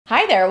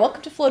Hi there,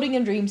 welcome to Floating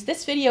in Dreams.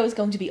 This video is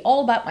going to be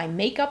all about my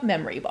makeup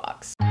memory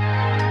box.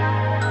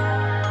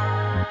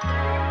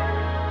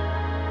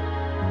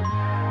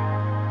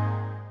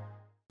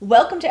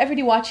 Welcome to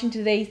everybody watching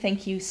today.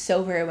 Thank you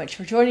so very much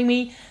for joining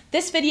me.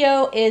 This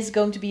video is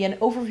going to be an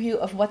overview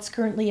of what's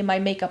currently in my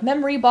makeup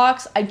memory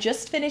box. I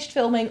just finished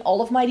filming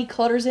all of my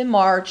declutters in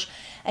March,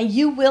 and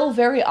you will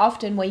very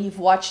often, when you've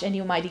watched any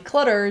of my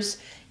declutters,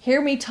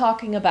 hear me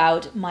talking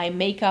about my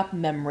makeup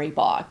memory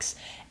box.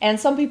 And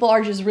some people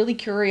are just really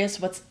curious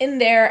what's in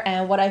there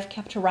and what I've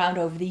kept around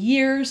over the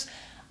years.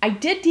 I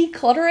did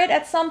declutter it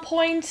at some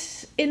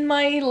point in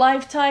my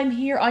lifetime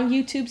here on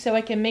YouTube, so I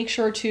can make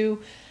sure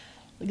to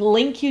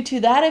link you to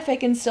that if I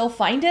can still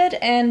find it.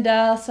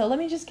 And so let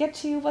me just get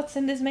to what's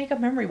in this makeup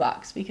memory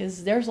box,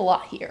 because there's a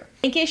lot here.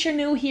 In case you're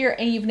new here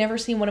and you've never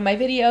seen one of my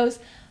videos,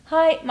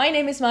 hi, my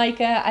name is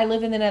Maaike. I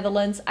live in the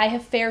Netherlands. I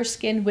have fair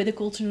skin with a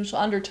cool to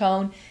neutral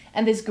undertone,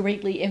 and this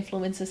greatly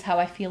influences how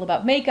I feel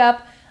about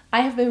makeup. I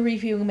have been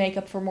reviewing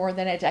makeup for more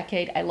than a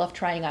decade. I love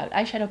trying out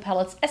eyeshadow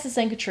palettes,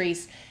 Estee and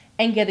Catrice,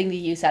 and getting the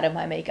use out of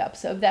my makeup.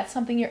 So if that's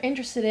something you're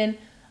interested in,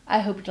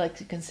 I hope you'd like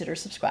to consider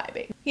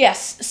subscribing.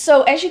 Yes,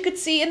 so as you could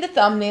see in the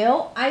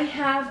thumbnail, I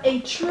have a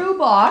true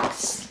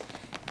box.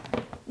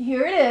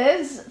 Here it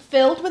is,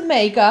 filled with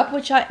makeup,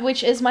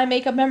 which is my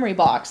makeup memory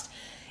box.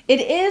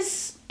 It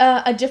is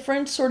a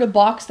different sort of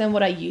box than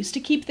what I used to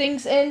keep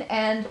things in,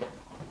 and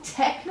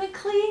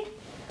technically,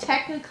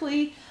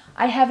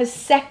 I have a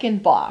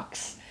second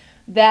box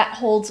that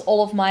holds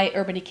all of my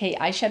Urban Decay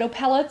eyeshadow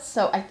palettes.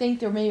 So I think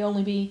there may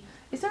only be,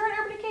 is there an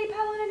Urban Decay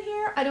palette in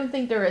here? I don't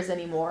think there is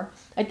anymore.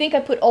 I think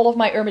I put all of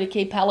my Urban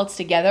Decay palettes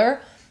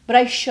together, but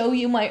I show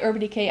you my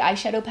Urban Decay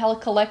eyeshadow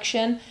palette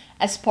collection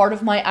as part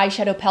of my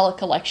eyeshadow palette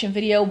collection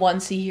video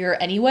once a year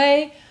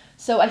anyway.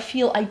 So I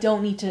feel I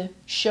don't need to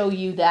show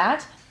you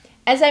that.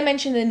 As I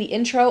mentioned in the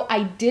intro,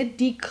 I did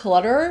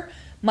declutter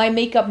my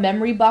makeup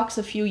memory box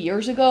a few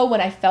years ago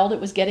when I felt it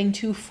was getting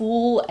too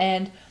full,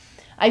 and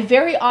I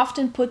very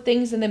often put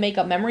things in the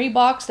makeup memory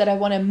box that I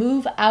want to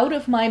move out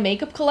of my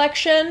makeup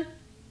collection,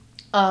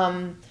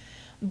 but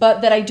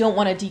that I don't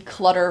want to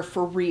declutter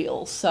for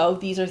real. So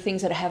these are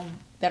things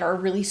that are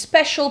really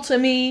special to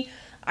me,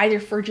 either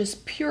for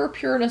just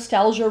pure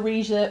nostalgia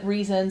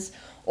reasons,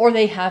 or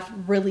they have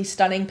really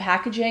stunning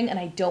packaging and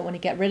I don't want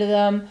to get rid of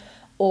them,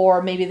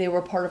 or maybe they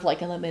were part of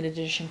like a limited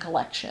edition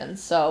collection.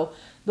 So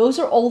those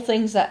are all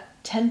things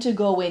that tend to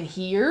go in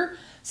here.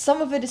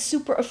 Some of it is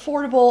super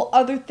affordable,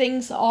 other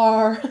things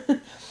are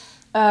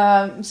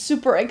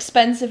super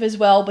expensive as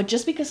well, but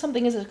just because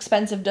something is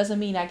expensive doesn't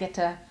mean I get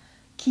to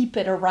keep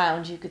it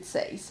around, you could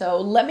say.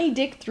 So let me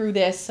dig through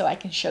this so I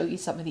can show you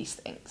some of these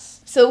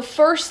things. So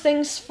first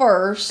things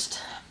first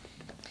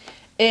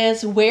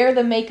is where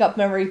the makeup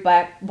memory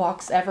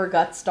box ever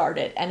got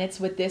started, and it's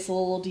with this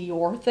little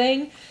Dior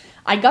thing.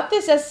 I got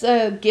this as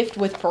a gift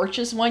with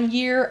purchase one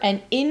year,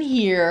 and in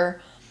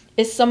here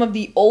is some of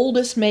the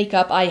oldest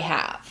makeup I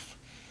have.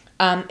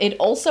 It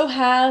also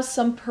has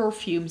some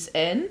perfumes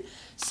in.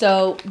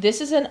 So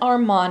this is an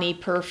Armani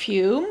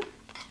perfume,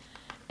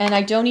 and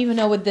I don't even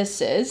know what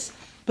this is,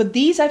 but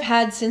these I've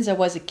had since I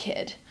was a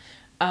kid.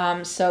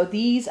 So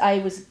these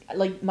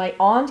my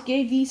aunt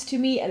gave these to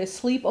me at a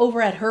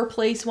sleepover at her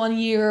place one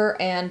year,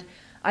 and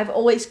I've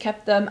always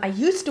kept them. I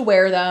used to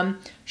wear them.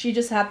 She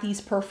just had these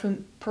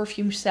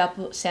perfume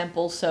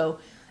samples. So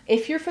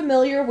if you're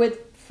familiar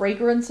with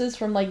fragrances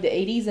from like the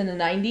 80s and the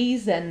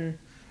 90s, then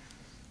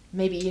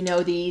maybe you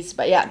know these,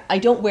 but yeah, I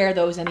don't wear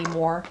those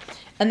anymore.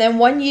 And then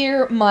one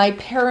year, my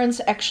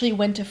parents actually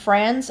went to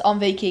France on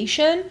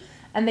vacation,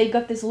 and they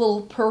got this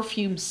little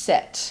perfume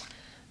set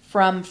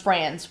from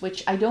France,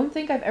 which I don't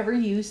think I've ever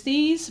used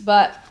these,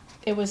 but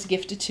it was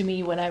gifted to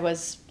me when I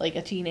was like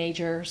a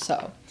teenager,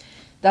 so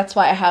that's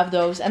why I have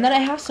those. And then I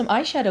have some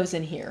eyeshadows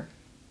in here.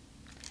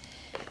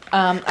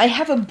 I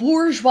have a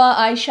bourgeois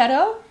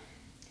eyeshadow.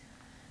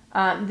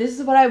 This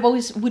is what I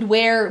always would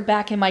wear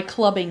back in my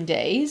clubbing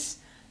days.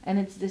 And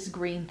it's this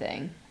green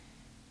thing.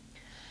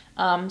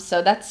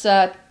 So that's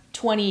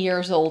 20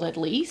 years old at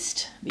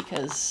least,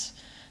 because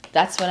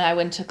that's when I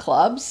went to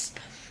clubs.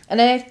 And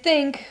then I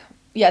think,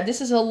 yeah,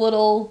 this is a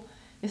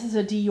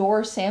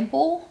Dior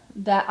sample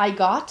that I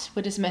got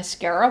with this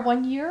mascara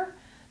one year,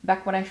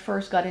 back when I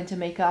first got into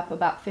makeup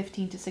about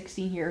 15 to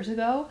 16 years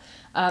ago.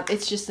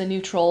 It's just a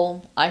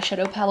neutral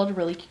eyeshadow palette,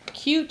 really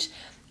cute.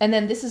 And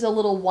then this is a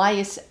little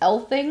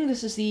YSL thing.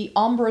 This is the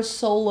Ombre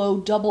Solo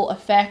Double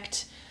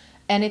Effect,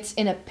 and it's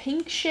in a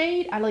pink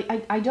shade.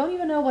 I don't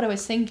even know what I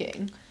was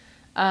thinking,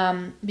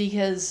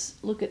 because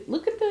look at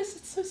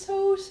this. It's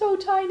so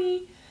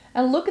tiny,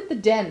 and look at the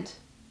dent.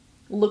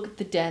 Look at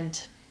the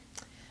dent.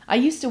 I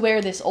used to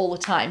wear this all the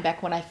time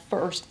back when I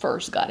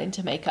first got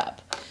into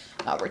makeup.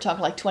 We're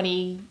talking like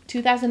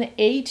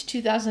 2008,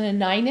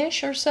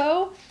 2009-ish or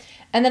so.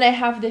 And then I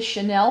have this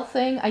Chanel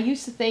thing. I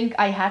used to think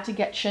I had to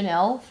get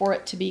Chanel for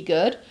it to be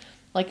good,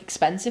 like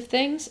expensive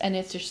things, and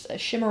it's just a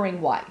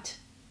shimmering white.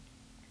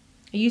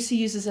 I used to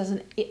use this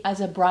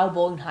as a brow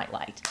bone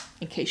highlight,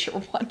 in case you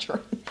were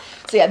wondering.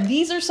 So yeah,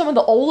 these are some of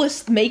the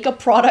oldest makeup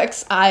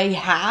products I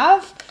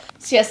have.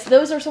 So yes,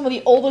 those are some of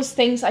the oldest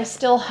things I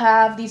still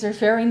have. These are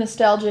very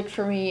nostalgic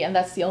for me, and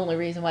that's the only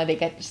reason why they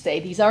get to stay.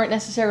 These aren't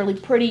necessarily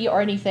pretty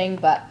or anything,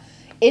 but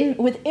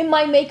within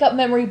my makeup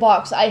memory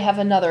box, I have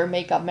another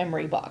makeup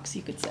memory box,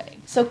 you could say.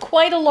 So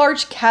quite a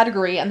large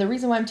category, and the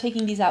reason why I'm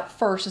taking these out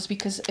first is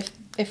because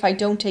if I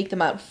don't take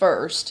them out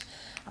first,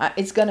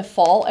 it's gonna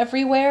fall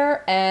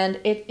everywhere, and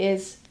it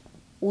is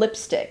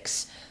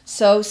lipsticks.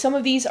 So some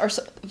of these are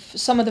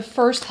some of the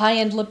first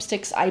high-end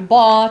lipsticks I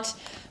bought.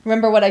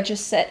 Remember what I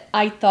just said,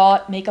 I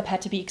thought makeup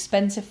had to be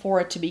expensive for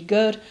it to be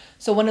good.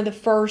 So one of the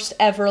first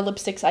ever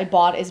lipsticks I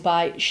bought is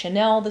by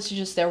Chanel. This is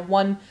just their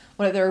one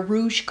of their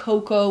Rouge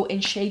Cocoa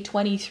in shade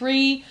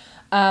 23.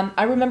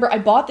 I remember I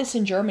bought this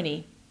in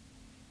Germany.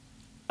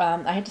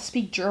 I had to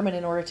speak German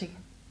in order to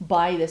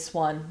buy this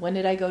one. When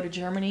did I go to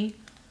Germany?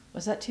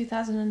 Was that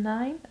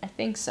 2009? I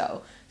think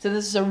so. So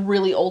this is a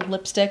really old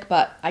lipstick,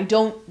 but I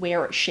don't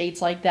wear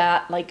shades like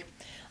that. Like,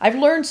 I've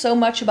learned so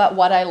much about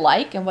what I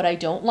like and what I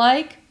don't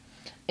like.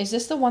 Is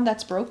this the one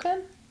that's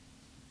broken?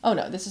 Oh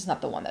no, this is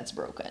not the one that's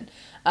broken.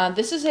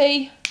 This is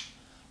a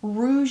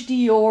Rouge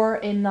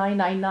Dior in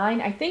 999.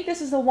 I think this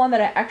is the one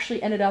that I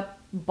actually ended up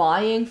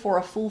buying for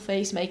a full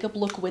face makeup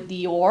look with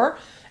Dior.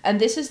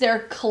 And this is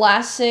their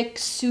classic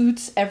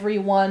suits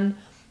everyone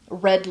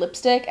red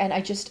lipstick, and I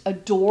just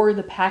adore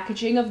the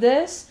packaging of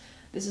this.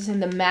 This is in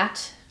the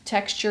matte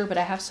texture, but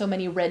I have so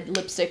many red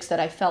lipsticks that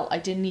I felt I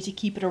didn't need to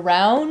keep it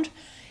around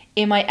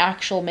in my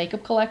actual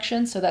makeup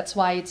collection, so that's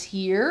why it's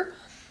here.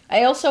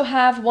 I also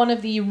have one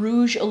of the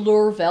Rouge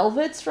Allure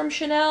Velvets from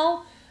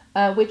Chanel,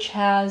 which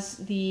has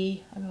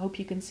the, I hope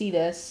you can see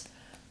this,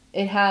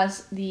 it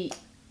has the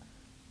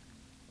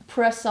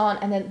press on,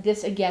 and then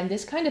this again,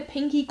 this kind of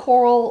pinky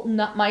coral,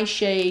 not my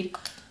shade,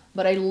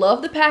 but I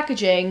love the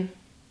packaging,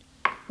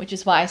 which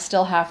is why I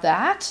still have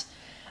that.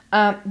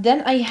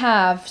 Then I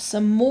have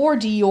some more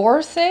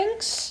Dior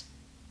things.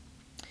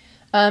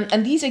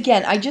 And these,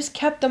 again, I just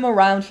kept them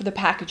around for the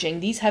packaging.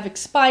 These have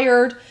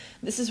expired.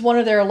 This is one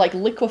of their, like,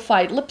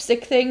 liquefied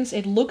lipstick things.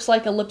 It looks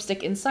like a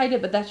lipstick inside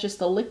it, but that's just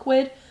the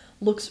liquid.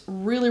 Looks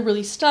really,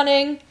 really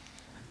stunning.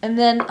 And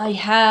then I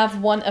have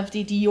one of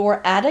the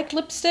Dior Addict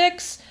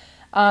lipsticks.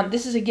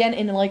 This is, again,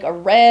 in, like, a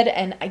red.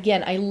 And,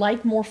 again, I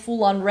like more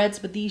full-on reds,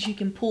 but these you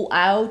can pull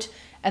out.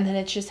 And then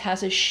it just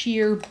has a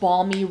sheer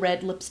balmy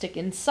red lipstick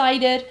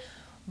inside it.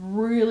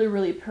 Really,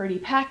 really pretty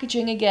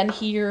packaging again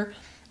here.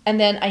 And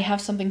then I have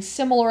something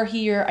similar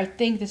here. I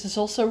think this is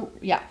also,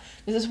 yeah,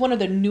 this is one of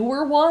the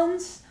newer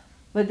ones.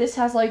 But this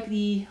has like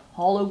the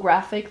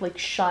holographic, like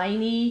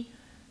shiny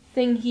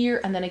thing here.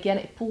 And then again,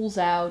 it pulls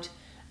out.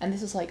 And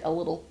this is like a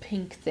little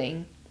pink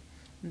thing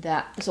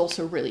that is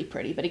also really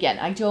pretty. But again,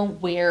 I don't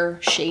wear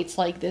shades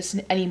like this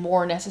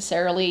anymore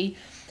necessarily.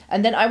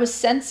 And then I was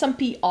sent some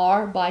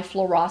PR by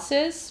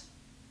Florasis.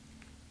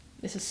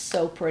 This is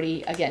so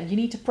pretty. Again, you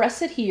need to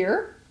press it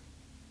here.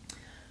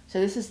 So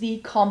this is the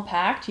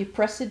compact. You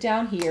press it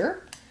down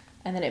here,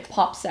 and then it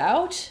pops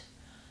out,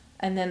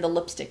 and then the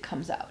lipstick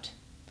comes out.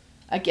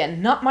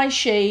 Again, not my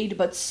shade,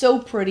 but so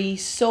pretty,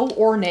 so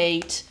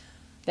ornate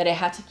that I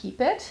had to keep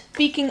it.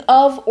 Speaking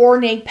of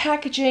ornate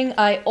packaging,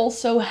 I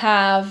also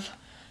have,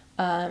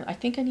 I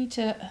think I need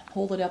to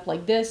hold it up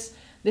like this.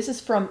 This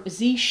is from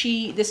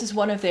Zishy. This is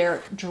one of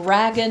their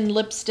dragon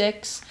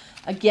lipsticks.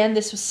 Again,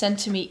 this was sent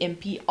to me in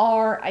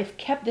PR. I've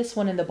kept this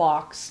one in the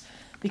box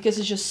because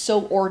it's just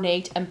so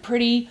ornate and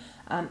pretty.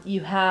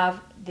 You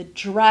have the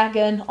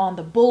dragon on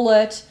the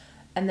bullet,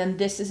 and then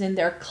this is in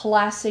their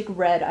classic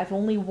red. I've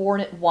only worn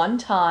it one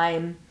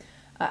time.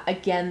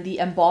 Again, the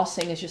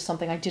embossing is just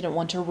something I didn't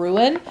want to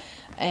ruin,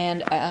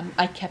 and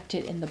I kept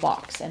it in the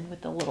box and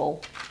with the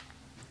little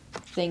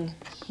thing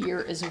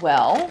here as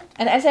well.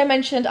 And as I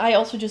mentioned, I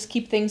also just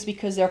keep things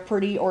because they're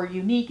pretty or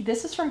unique.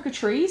 This is from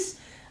Catrice,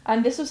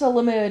 and this was a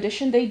limited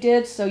edition they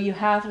did, so you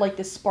have like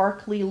the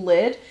sparkly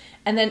lid,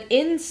 and then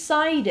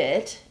inside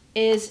it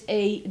is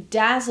a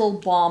Dazzle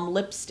Bomb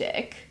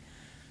lipstick,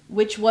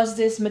 which was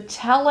this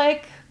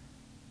metallic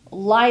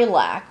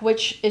lilac,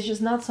 which is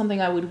just not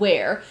something I would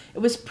wear. It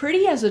was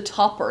pretty as a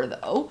topper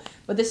though,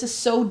 but this is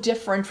so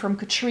different from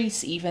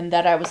Catrice even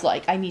that I was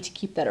like, I need to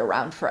keep that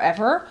around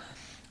forever.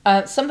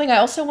 Something I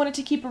also wanted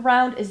to keep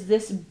around is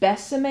this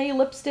Besame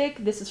lipstick.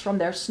 This is from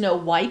their Snow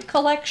White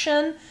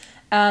collection.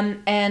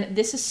 And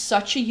this is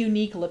such a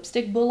unique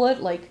lipstick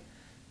bullet. Like,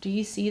 do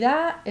you see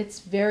that? It's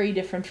very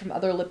different from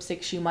other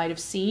lipsticks you might have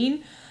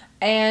seen.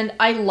 And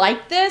I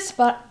like this,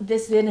 but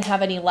this didn't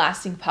have any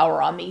lasting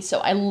power on me.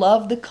 So I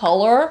love the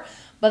color,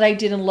 but I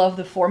didn't love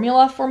the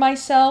formula for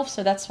myself.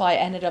 So that's why I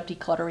ended up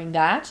decluttering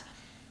that.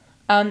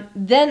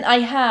 Then I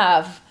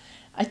have,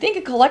 I think,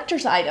 a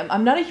collector's item.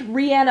 I'm not a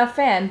Rihanna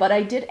fan, but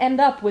I did end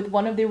up with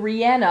one of the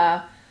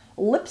Rihanna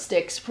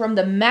lipsticks from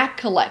the MAC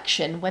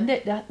collection. When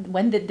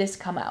did this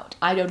come out?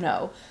 I don't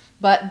know.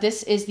 But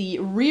this is the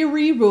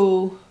Riri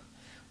Roo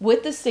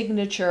with the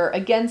signature.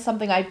 Again,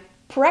 something I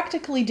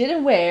practically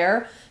didn't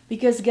wear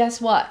because guess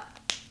what?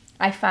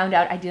 I found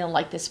out I didn't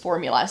like this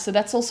formula. So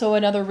that's also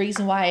another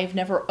reason why I've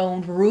never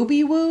owned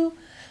Ruby Woo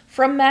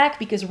from MAC,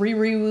 because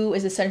Riri Woo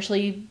is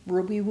essentially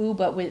Ruby Woo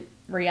but with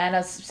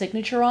Rihanna's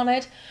signature on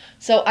it.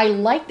 So I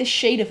like the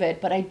shade of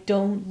it, but I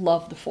don't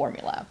love the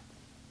formula.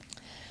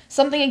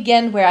 Something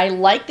again where I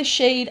like the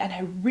shade and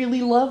I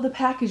really love the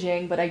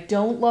packaging, but I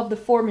don't love the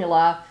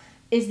formula,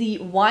 is the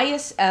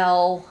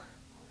YSL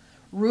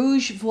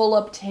Rouge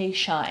Volupté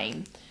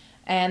Shine.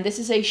 And this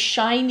is a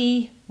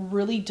shiny,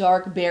 really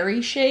dark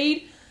berry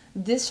shade.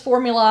 This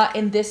formula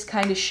in this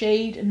kind of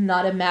shade,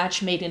 not a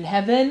match made in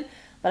heaven,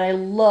 but I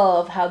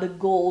love how the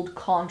gold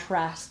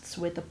contrasts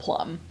with the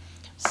plum.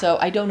 So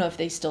I don't know if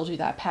they still do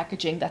that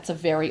packaging. That's a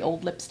very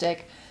old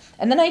lipstick.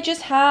 And then I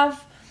just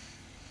have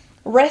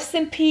Rest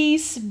in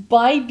Peace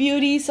by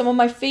Beauty, some of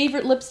my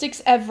favorite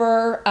lipsticks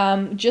ever,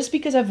 just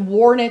because I've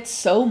worn it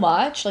so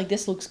much. Like,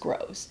 this looks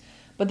gross.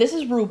 But this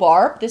is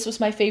Rhubarb. This was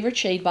my favorite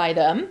shade by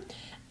them.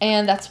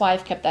 And that's why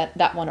I've kept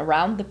that one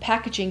around. The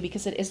packaging,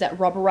 because it is that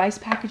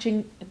rubberized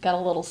packaging, it got a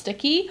little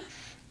sticky.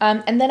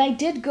 And then I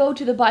did go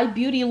to the By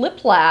Beauty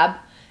Lip Lab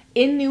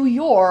in New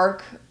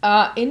York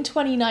in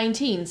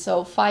 2019,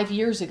 so 5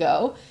 years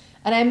ago.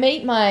 And I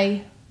made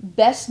my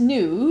best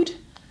nude.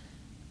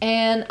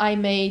 And I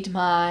made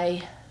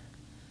my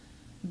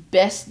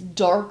best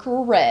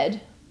darker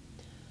red.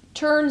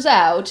 Turns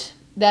out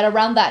that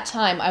around that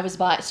time I was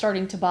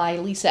starting to buy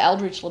Lisa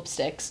Eldridge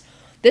lipsticks.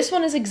 This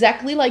one is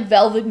exactly like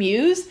Velvet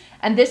Muse,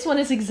 and this one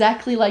is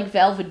exactly like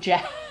Velvet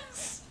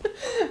Jazz.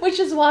 Which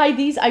is why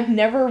these I've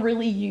never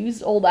really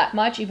used all that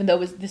much, even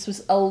though this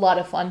was a lot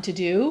of fun to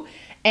do.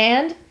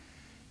 And,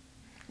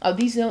 oh,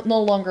 these don't no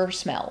longer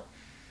smell.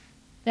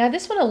 Now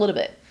this one a little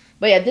bit.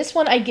 But yeah, this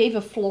one I gave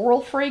a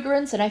floral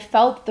fragrance, and I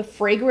felt the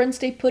fragrance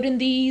they put in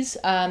these,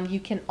 you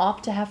can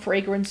opt to have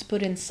fragrance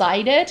put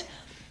inside it,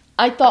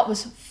 I thought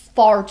was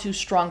far too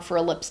strong for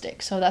a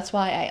lipstick. So that's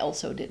why I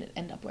also didn't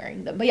end up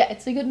wearing them. But yeah,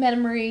 it's a good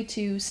memory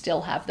to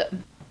still have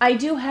them. I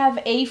do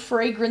have a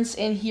fragrance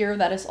in here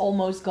that is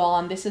almost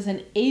gone. This is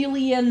an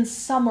Alien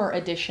Summer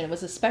Edition. It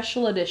was a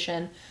special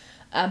edition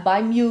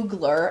by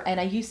Mugler, and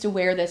I used to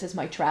wear this as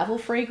my travel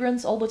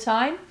fragrance all the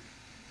time.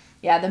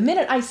 Yeah, the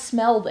minute I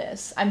smell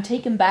this, I'm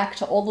taken back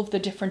to all of the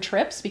different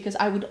trips, because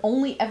I would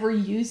only ever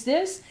use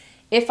this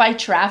if I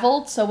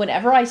traveled. So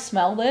whenever I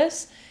smell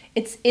this,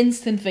 it's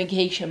instant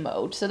vacation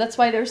mode. So that's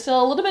why there's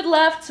still a little bit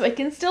left, so I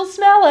can still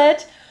smell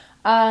it.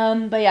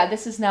 But yeah,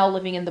 this is now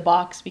living in the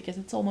box because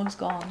it's almost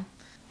gone.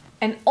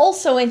 And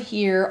also in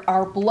here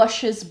are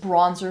blushes,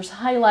 bronzers,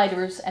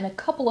 highlighters, and a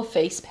couple of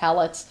face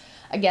palettes.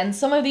 Again,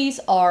 some of these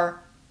are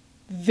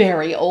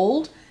very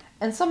old,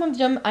 and some of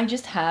them I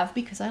just have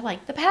because I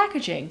like the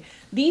packaging.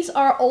 These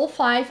are all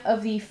 5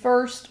 of the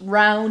first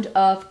round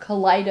of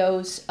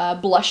Kaleido's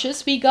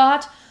blushes we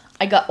got.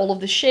 I got all of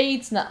the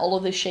shades. Not all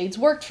of the shades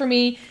worked for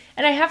me.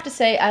 And I have to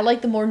say, I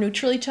like the more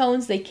neutrally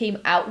tones they came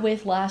out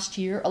with last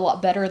year a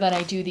lot better than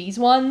I do these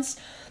ones.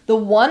 The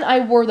one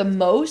I wore the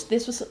most,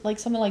 this was like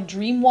something like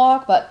Dream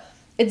Walk, but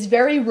it's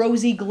very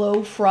rosy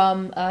glow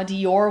from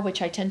Dior,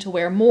 which I tend to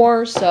wear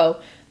more. So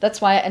that's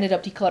why I ended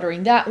up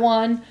decluttering that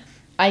one.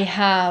 I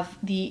have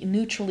the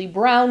neutrally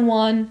brown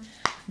one.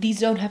 These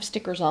don't have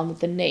stickers on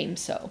with the name,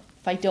 so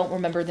if I don't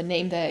remember the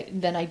name,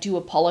 then I do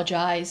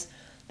apologize.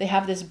 They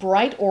have this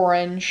bright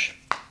orange,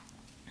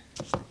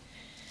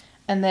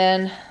 and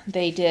then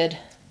they did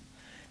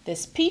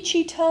this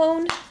peachy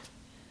tone,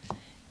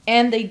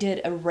 and they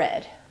did a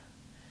red,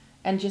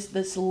 and just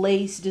this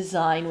lace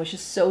design, which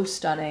is so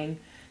stunning.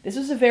 This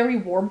was a very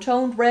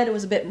warm-toned red. It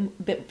was a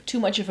bit too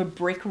much of a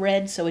brick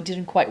red, so it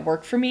didn't quite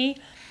work for me.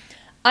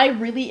 I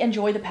really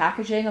enjoy the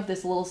packaging of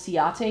this little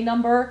Sea-cret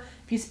number.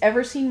 If you've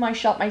ever seen my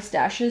Shop My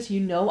Stashes, you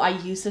know I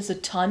use this a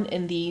ton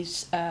in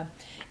these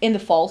in the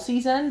fall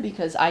season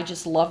because I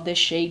just love this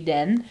shade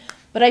then.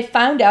 But I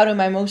found out in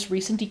my most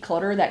recent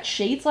declutter that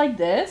shades like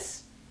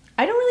this,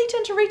 I don't really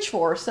tend to reach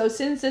for. So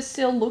since this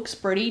still looks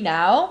pretty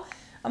now,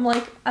 I'm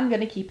like, I'm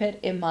gonna keep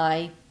it in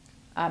my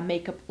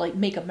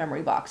makeup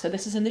memory box. So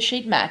this is in the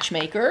shade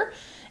Matchmaker.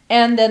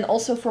 And then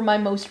also for my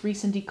most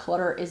recent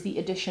declutter is the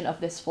addition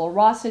of this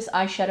Florasis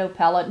eyeshadow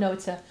palette. No,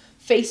 it's a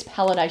face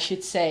palette, I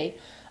should say.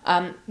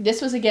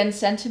 This was again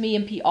sent to me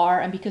in PR,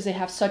 and because they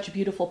have such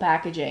beautiful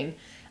packaging,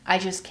 I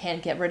just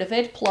can't get rid of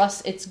it.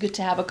 Plus, it's good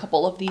to have a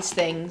couple of these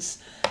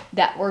things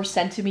that were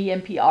sent to me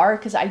in PR,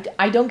 because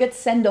I don't get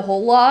sent a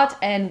whole lot,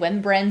 and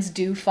when brands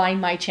do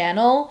find my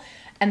channel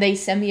and they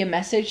send me a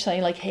message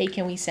saying like, hey,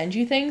 can we send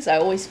you things? I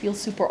always feel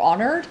super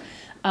honored.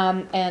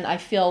 And I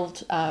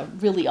felt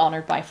really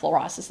honored by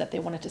Florasis that they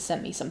wanted to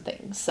send me some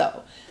things.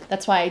 So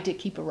that's why I did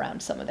keep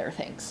around some of their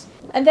things.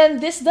 And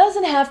then this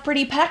doesn't have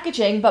pretty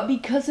packaging, but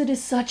because it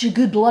is such a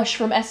good blush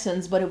from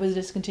Essence, but it was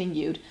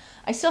discontinued,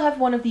 I still have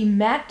one of the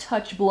Matte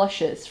Touch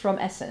blushes from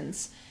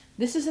Essence.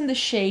 This is in the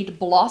shade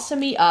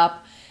Blossom Me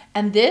Up.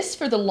 And this,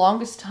 for the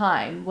longest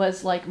time,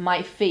 was like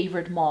my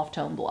favorite mauve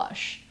tone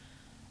blush.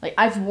 Like,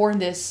 I've worn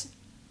this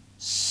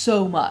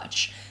so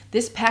much.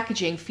 This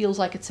packaging feels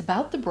like it's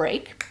about to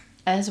break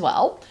as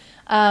well.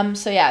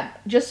 So yeah,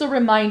 just a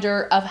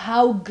reminder of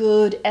how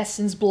good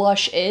Essence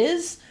blush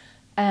is,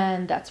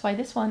 and that's why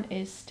this one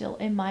is still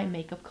in my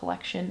makeup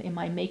collection, in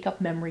my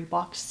makeup memory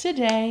box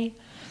today.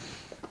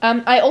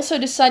 I also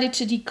decided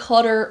to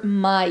declutter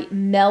my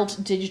Melt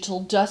Digital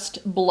Dust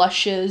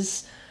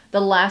blushes.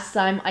 the last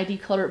time I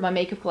decluttered my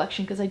makeup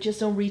collection because I just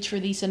don't reach for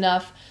these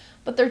enough.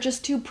 But they're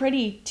just too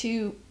pretty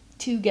to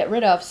get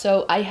rid of.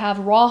 So I have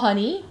Raw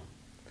Honey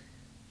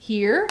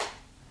here.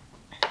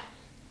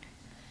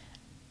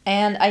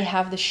 And I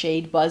have the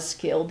shade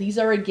Buzzkill. These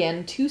are,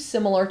 again, too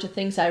similar to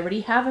things I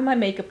already have in my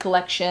makeup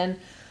collection.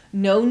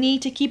 No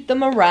need to keep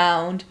them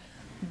around,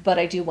 but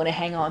I do want to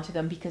hang on to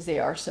them because they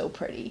are so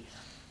pretty.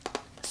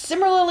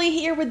 Similarly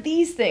here with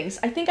these things,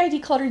 I think I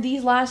decluttered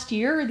these last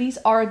year. These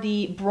are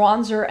the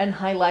bronzer and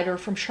highlighter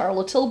from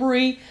Charlotte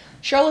Tilbury.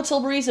 Charlotte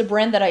Tilbury is a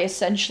brand that I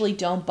essentially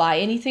don't buy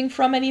anything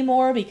from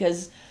anymore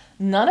because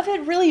none of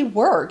it really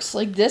works.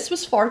 Like, this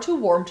was far too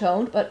warm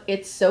toned, but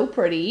it's so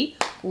pretty.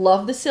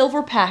 Love the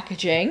silver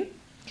packaging.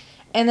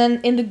 And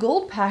then in the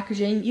gold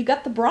packaging, you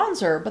got the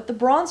bronzer, but the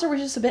bronzer was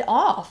just a bit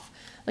off.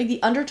 Like,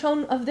 the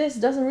undertone of this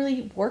doesn't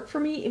really work for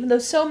me, even though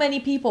so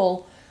many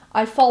people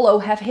I follow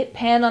have hit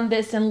pan on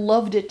this and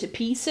loved it to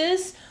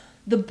pieces.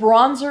 The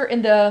bronzer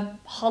in the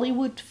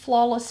Hollywood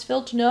Flawless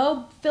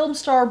Film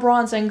Star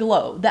Bronze and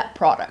Glow, that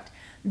product.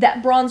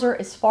 That bronzer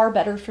is far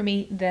better for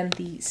me than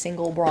the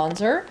single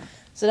bronzer.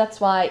 So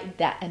that's why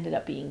that ended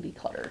up being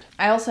decluttered.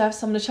 I also have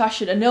some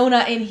Natasha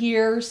Denona in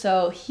here.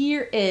 So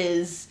here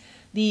is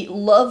the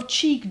Love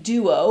Cheek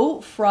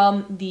Duo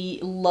from the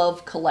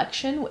Love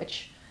collection,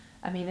 which,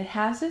 I mean, it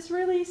has this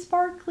really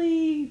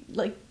sparkly,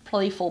 like,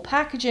 playful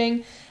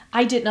packaging.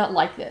 I did not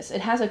like this.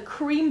 It has a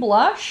cream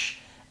blush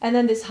and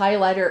then this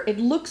highlighter. It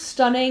looks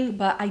stunning,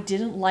 but I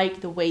didn't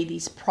like the way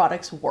these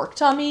products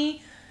worked on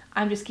me.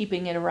 I'm just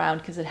keeping it around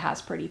because it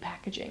has pretty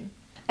packaging.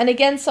 And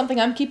again, something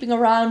I'm keeping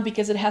around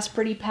because it has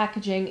pretty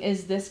packaging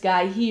is this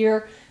guy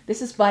here.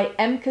 This is by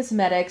M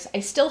Cosmetics.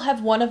 I still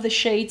have one of the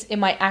shades in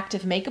my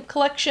active makeup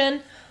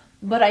collection,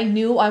 but I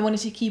knew I wanted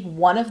to keep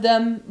one of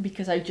them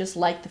because I just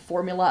like the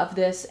formula of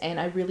this and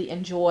I really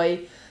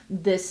enjoy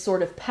this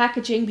sort of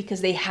packaging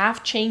because they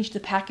have changed the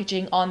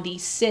packaging on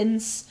these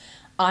since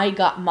I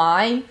got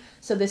mine.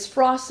 So this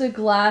frosted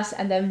glass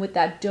and then with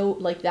that dough,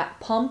 like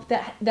that pump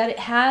that it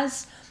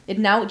has, it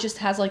now just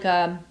has like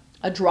a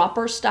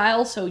dropper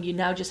style, so you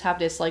now just have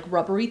this like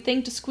rubbery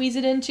thing to squeeze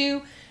it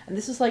into, and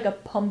this is like a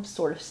pump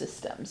sort of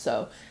system.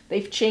 So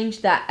they've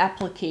changed that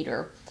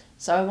applicator,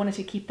 so I wanted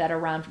to keep that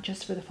around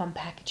just for the fun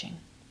packaging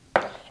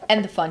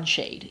and the fun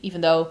shade,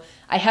 even though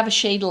I have a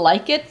shade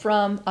like it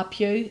from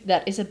Apieux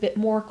that is a bit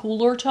more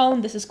cooler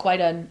tone. This is quite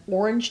an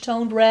orange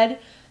toned red,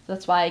 so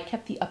that's why I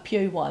kept the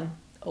Apieux one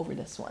over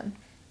this one.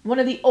 One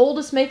of the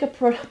oldest makeup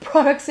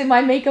products in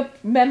my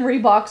makeup memory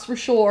box for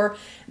sure.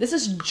 This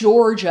is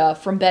Georgia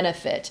from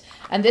Benefit.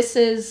 And this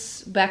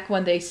is back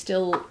when they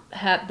still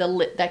had the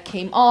lid that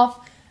came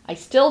off. I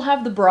still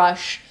have the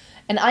brush.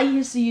 And I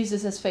used to use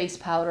this as face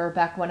powder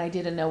back when I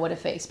didn't know what a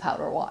face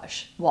powder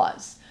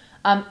was.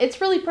 It's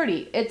really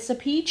pretty. It's a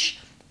peach.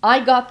 I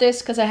got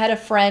this because I had a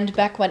friend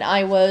back when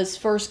I was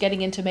first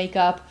getting into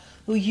makeup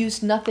who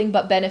used nothing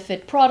but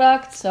Benefit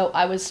products. So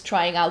I was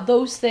trying out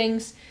those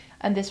things.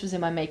 And this was in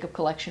my makeup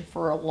collection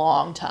for a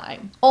long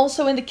time.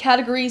 Also in the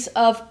categories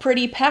of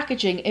pretty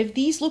packaging, if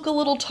these look a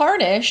little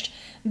tarnished,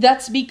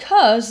 that's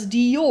because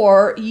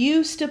Dior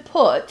used to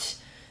put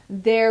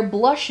their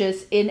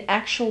blushes in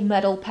actual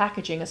metal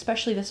packaging,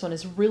 especially this one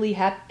is really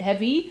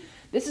heavy.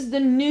 This is the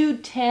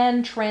Nude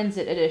Tan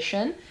Transit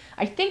Edition.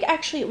 I think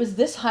actually it was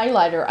this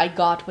highlighter I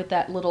got with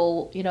that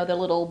little, you know, the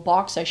little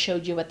box I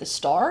showed you at the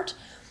start.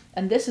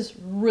 And this is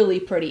really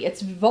pretty.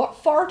 It's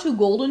far too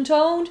golden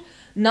toned.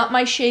 Not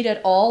my shade at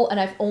all, and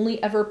I've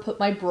only ever put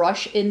my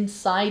brush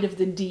inside of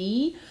the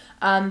D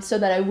so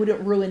that I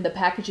wouldn't ruin the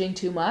packaging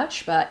too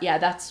much. But yeah,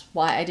 that's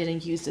why I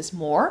didn't use this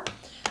more.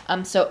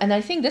 And I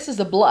think this is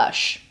the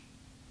blush.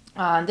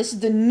 This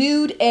is the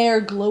Nude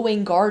Air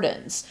Glowing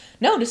Gardens.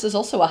 No, this is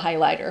also a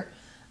highlighter.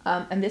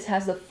 And this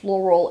has the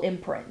floral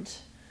imprint.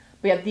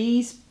 But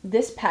yeah,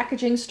 this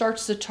packaging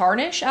starts to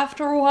tarnish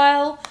after a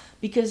while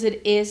because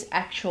it is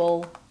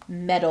actual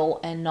metal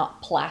and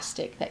not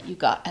plastic that you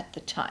got at the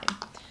time.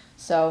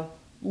 So,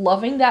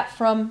 loving that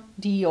from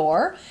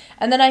Dior.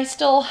 And then I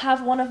still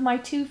have one of my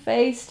Too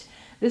Faced.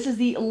 This is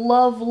the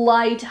Love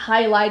Light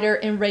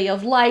highlighter in Ray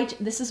of Light.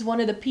 This is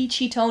one of the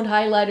peachy toned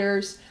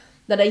highlighters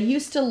that I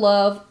used to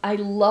love. I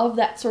love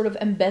that sort of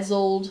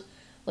embezzled,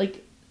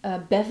 like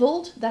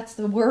beveled, that's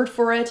the word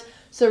for it,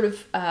 sort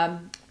of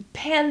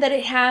pan that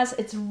it has.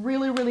 It's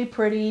really, really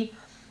pretty.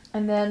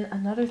 And then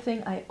another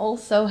thing I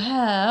also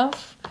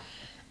have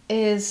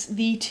is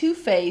the Too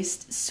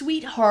Faced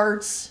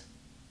Sweethearts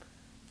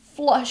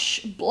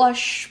Flush,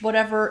 Blush,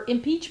 whatever, in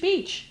Peach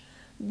Beach.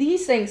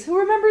 These things, who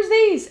remembers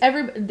these?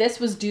 This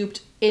was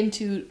duped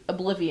into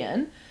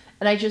oblivion,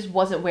 and I just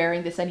wasn't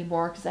wearing this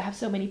anymore because I have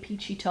so many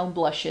peachy tone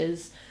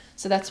blushes.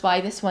 So that's why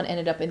this one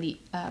ended up in the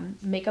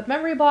makeup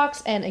memory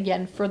box, and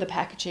again, for the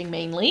packaging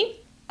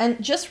mainly.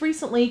 And just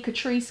recently,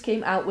 Catrice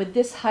came out with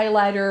this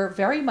highlighter,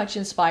 very much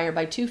inspired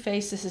by Too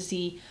Faced. This is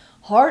the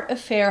Heart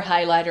Affair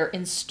highlighter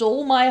in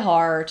Stole My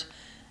Heart.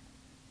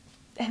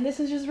 And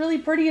this is just really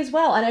pretty as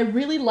well. And I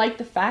really like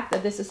the fact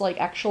that this is like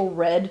actual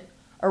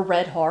a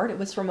red heart. It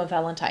was from a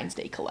Valentine's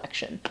Day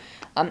collection.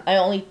 I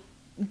only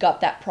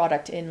got that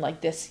product in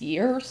like this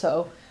year,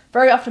 so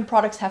Very often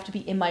products have to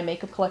be in my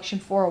makeup collection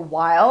for a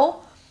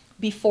while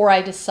before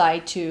I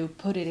decide to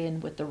put it in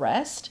with the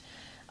rest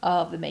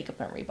of the makeup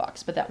memory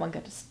box. But that one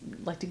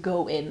got to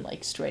go in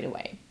like straight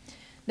away.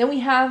 Then we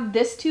have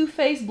this Too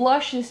Faced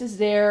blush. This is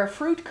their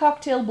Fruit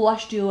Cocktail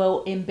Blush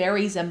Duo in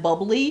Berries and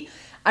Bubbly.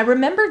 I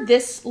remember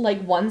this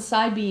like one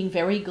side being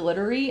very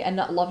glittery and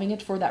not loving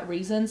it for that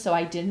reason, so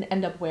I didn't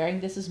end up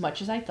wearing this as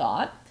much as I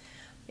thought.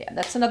 Yeah,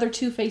 that's another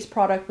Too Faced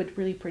product with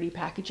really pretty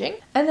packaging.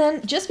 And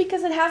then just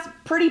because it has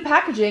pretty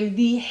packaging,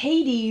 the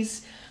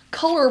Hades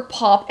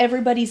ColourPop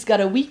Everybody's Got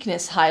a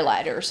Weakness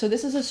highlighter. So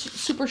this is a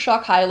Super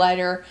Shock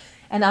highlighter,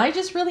 and I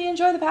just really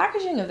enjoy the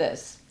packaging of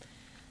this.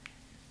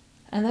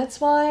 And that's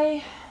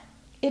why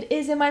it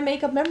is in my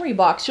makeup memory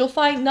box. You'll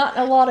find not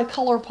a lot of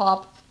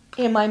ColourPop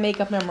in my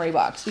makeup memory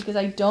box because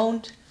I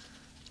don't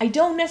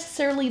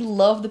necessarily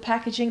love the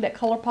packaging that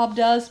ColourPop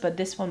does, but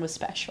this one was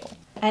special.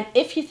 And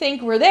if you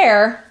think we're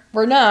there,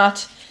 we're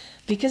not,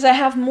 because I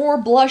have more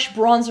blush,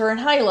 bronzer, and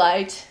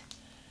highlight.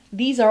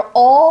 These are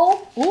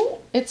all,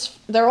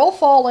 they're all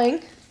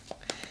falling,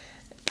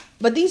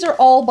 but these are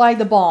all by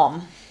The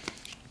Balm.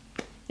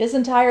 This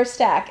entire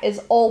stack is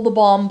all The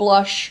Balm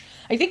blush.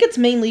 I think it's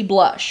mainly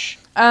blush.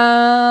 But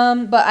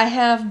I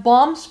have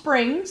Balm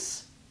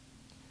Springs.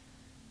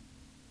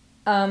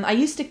 I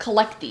used to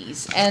collect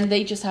these, and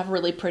they just have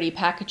really pretty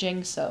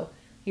packaging, so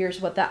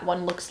here's what that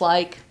one looks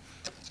like.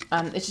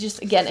 It's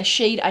just, again, a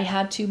shade I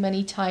had too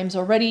many times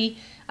already.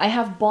 I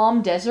have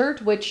Balm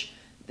Desert, which,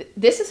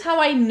 this is how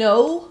I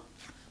know,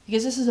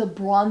 because this is a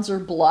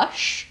bronzer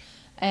blush,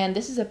 and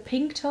this is a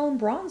pink tone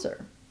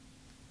bronzer.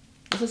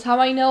 This is how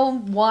I know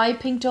why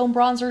pink tone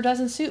bronzer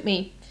doesn't suit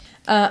me.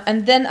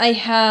 And then I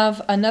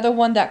have another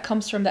one that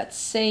comes from that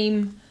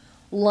same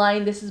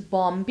line. This is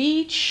Balm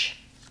Beach.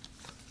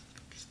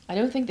 I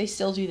don't think they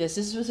still do this.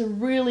 This was a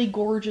really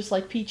gorgeous,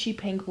 like, peachy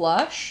pink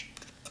blush.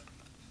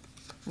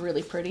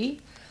 Really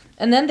pretty.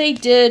 And then they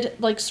did,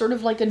 like, sort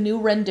of like a new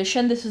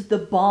rendition. This is the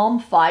Balm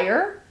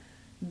Fire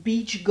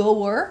Beach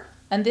Goer.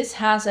 And this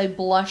has a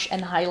blush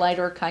and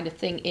highlighter kind of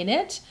thing in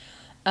it.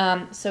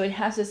 So it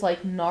has this,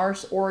 like,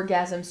 NARS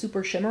Orgasm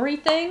super shimmery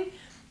thing.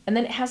 And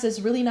then it has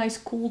this really nice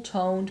cool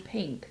toned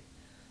pink.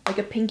 Like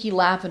a pinky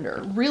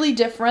lavender. Really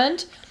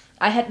different.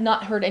 I had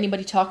not heard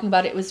anybody talking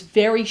about it. It was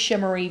very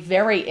shimmery,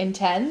 very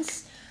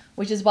intense.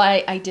 Which is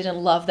why I didn't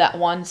love that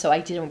one. So I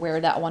didn't wear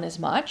that one as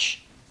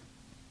much.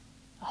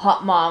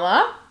 Hot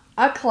Mama.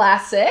 A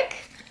classic.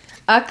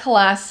 A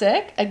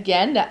classic.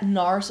 Again, that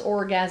NARS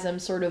Orgasm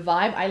sort of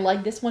vibe. I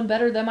like this one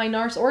better than my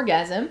NARS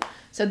Orgasm.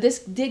 So this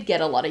did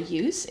get a lot of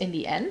use in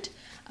the end.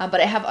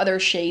 But I have other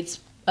shades,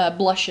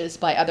 blushes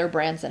by other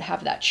brands that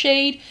have that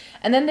shade.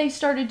 And then they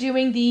started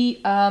doing the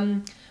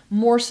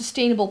more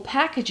sustainable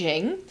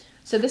packaging.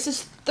 So this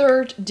is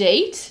Third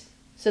Date.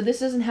 So this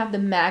doesn't have the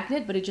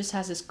magnet, but it just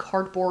has this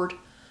cardboard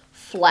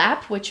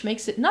flap, which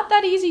makes it not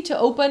that easy to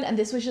open. And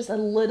this was just a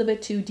little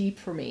bit too deep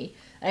for me.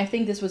 And I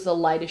think this was the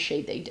lightest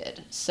shade they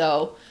did.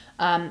 So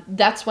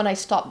that's when I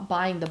stopped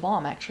buying the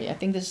Balm, actually. I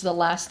think this is the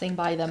last thing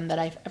by them that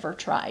I've ever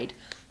tried.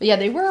 But yeah,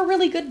 they were a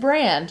really good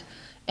brand.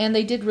 And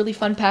they did really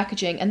fun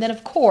packaging. And then,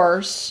 of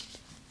course,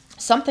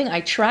 something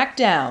I tracked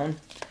down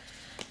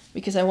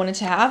because I wanted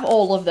to have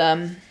all of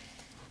them.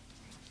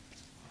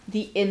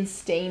 The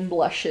In-Stain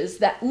blushes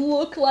that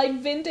look like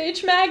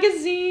vintage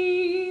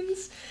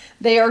magazines.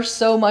 They are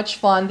so much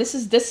fun. This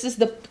is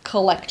the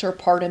collector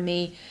part of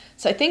me.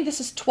 So I think this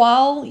is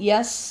Toile.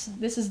 Yes,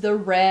 this is the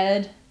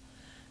red.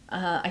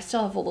 I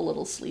still have all the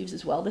little sleeves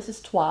as well. This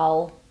is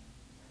Toile.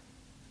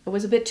 It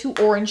was a bit too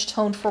orange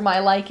toned for my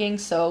liking,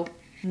 so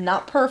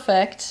not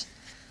perfect,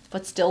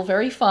 but still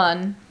very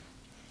fun.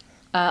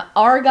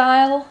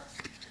 Argyle.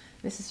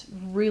 This is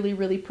really,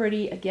 really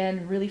pretty.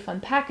 Again, really fun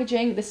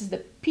packaging. This is the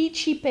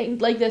peachy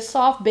pink, like the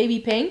soft baby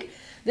pink.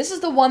 This is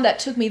the one that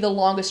took me the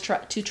longest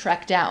to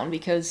track down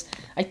because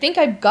I think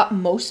I got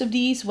most of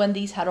these when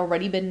these had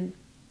already been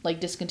like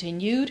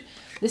discontinued.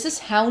 This is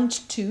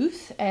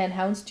Houndstooth, and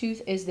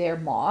Houndstooth is their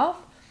mauve.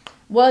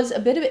 Was a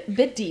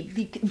bit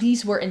deep.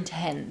 These were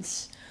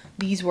intense.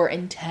 These were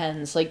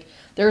intense. Like,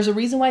 there's a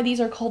reason why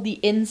these are called the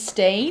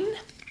In-Stain,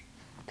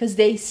 because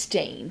they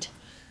stained.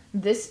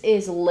 This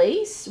is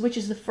Lace, which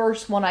is the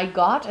first one I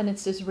got, and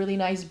it's this really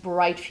nice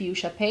bright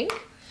fuchsia pink.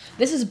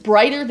 This is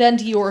brighter than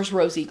Dior's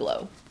Rosy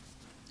Glow.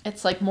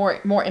 It's like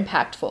more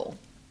impactful.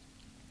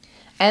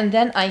 And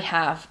then I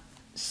have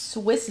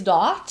Swiss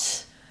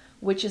Dot,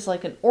 which is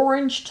like an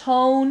orange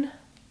tone.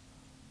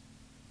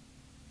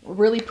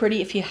 Really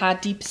pretty if you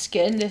had deep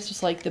skin. This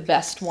was like the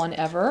best one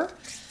ever.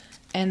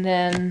 And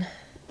then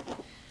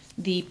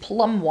the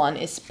plum one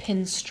is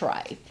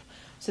Pinstripe.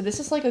 So this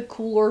is like a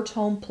cooler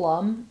tone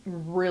plum.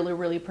 Really,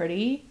 really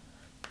pretty.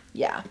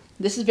 Yeah.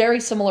 This is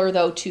very similar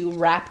though to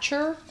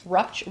Rapture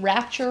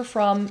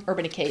from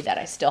Urban Decay that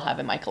I still have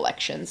in my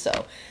collection.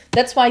 So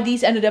that's why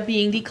these ended up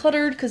being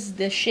decluttered, because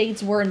the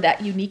shades weren't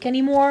that unique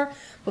anymore.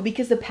 But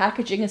because the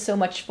packaging is so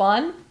much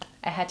fun,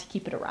 I had to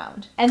keep it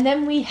around. And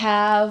then we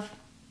have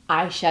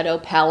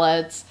eyeshadow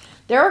palettes.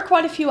 There are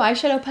quite a few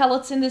eyeshadow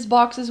palettes in this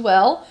box as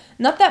well.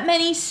 Not that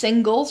many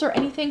singles or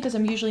anything because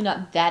I'm usually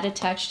not that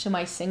attached to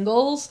my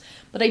singles.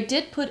 But I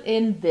did put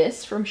in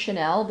this from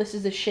Chanel. This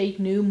is the shade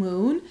New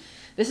Moon.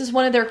 This is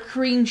one of their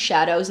cream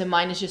shadows and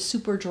mine is just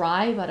super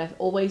dry, but I've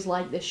always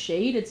liked this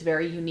shade. It's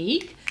very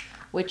unique,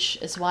 which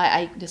is why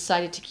I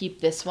decided to keep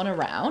this one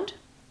around.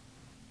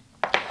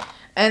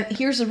 And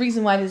here's the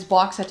reason why this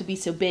box had to be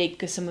so big,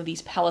 because some of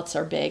these palettes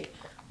are big.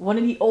 One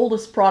of the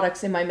oldest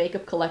products in my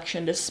makeup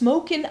collection, the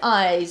Smoke and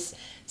Eyes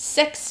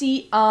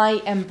Sexy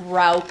Eye and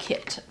Brow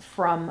Kit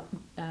from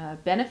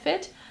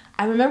Benefit.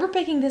 I remember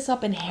picking this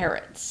up in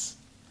Harrods.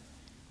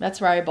 That's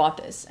where I bought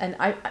this. And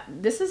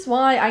this is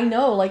why I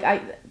know, like,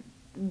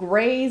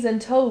 grays and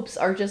taupes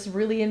are just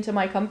really into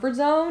my comfort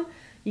zone.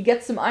 You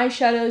get some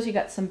eyeshadows, you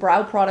got some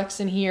brow products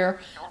in here.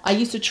 I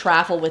used to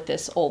travel with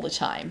this all the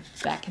time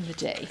back in the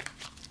day.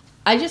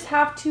 I just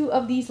have two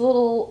of these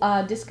little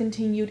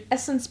discontinued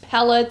Essence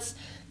palettes.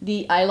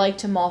 The I Like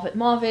to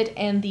Mauve It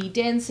and the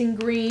Dancing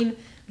Green.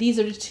 These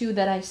are the two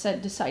that I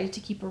decided to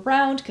keep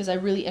around because I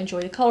really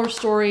enjoy the color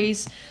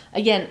stories.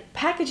 Again,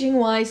 packaging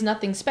wise,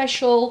 nothing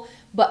special,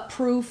 but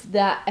proof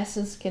that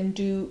Essence can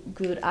do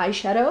good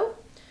eyeshadow.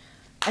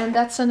 And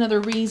that's another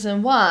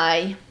reason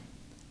why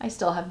I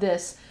still have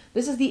this.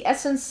 This is the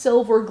Essence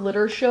Silver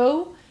Glitter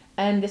Show,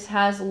 and this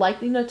has,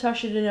 like the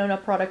Natasha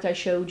Denona product I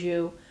showed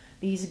you,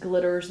 these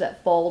glitters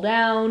that fall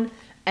down.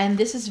 And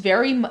this is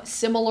very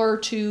similar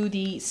to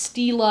the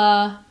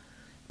Stila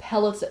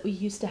palettes that we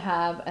used to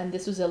have, and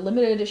this was a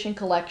limited edition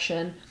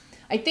collection.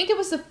 I think it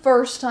was the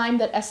first time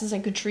that Essence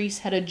and Catrice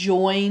had a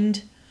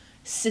joined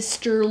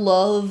Sister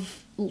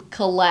Love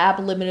collab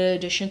limited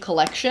edition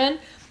collection.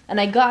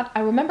 And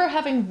I remember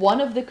having one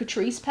of the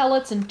Catrice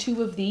palettes and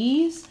two of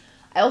these.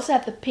 I also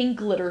had the Pink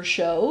Glitter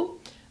Show,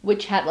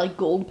 which had like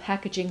gold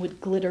packaging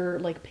with glitter,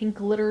 like pink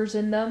glitters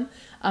in them.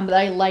 But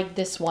I liked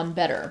this one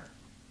better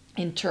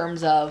in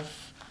terms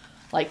of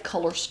like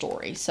color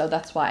story. So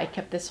that's why I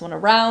kept this one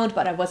around,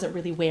 but I wasn't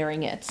really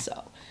wearing it.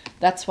 So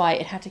that's why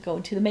it had to go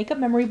into the makeup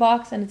memory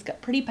box, and it's got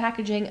pretty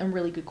packaging and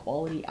really good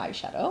quality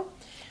eyeshadow.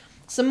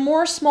 Some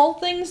more small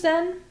things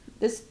then.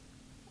 This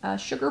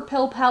Sugar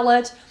Pill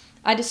palette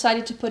I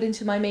decided to put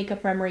into my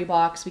makeup memory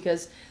box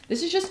because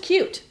this is just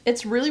cute.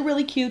 It's really,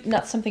 really cute.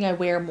 Not something I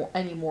wear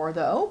anymore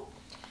though.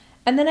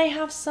 And then I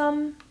have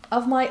some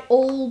of my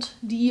old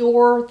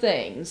Dior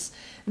things.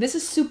 This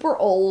is super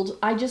old.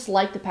 I just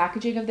like the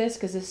packaging of this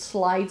because it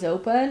slides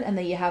open and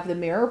then you have the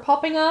mirror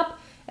popping up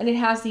and it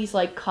has these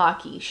like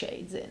khaki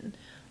shades in.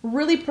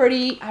 Really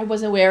pretty. I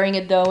wasn't wearing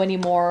it though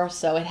anymore,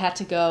 so it had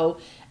to go.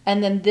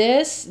 And then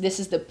this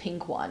is the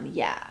pink one.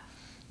 Yeah.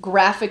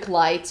 Graphic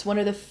Lights, one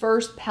of the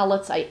first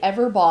palettes I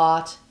ever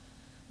bought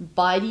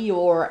by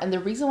Dior. And the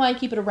reason why I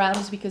keep it around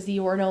is because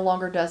Dior no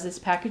longer does this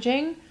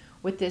packaging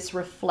with this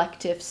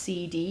reflective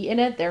CD in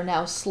it. They're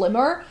now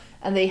slimmer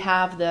and they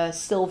have the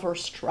silver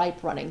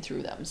stripe running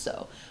through them.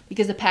 So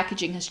because the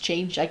packaging has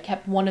changed, I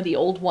kept one of the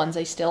old ones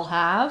I still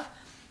have,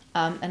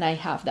 and I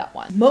have that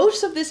one.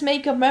 Most of this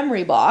makeup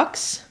memory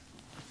box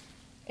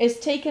is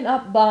taken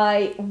up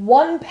by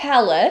one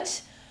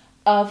palette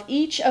of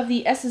each of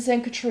the Essence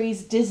and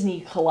Catrice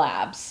Disney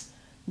collabs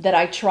that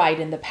I tried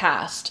in the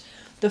past.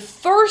 The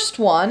first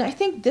one, I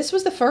think this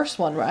was the first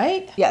one,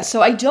 right? Yeah,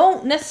 so I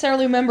don't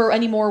necessarily remember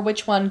anymore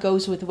which one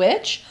goes with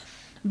which,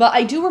 but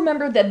I do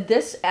remember that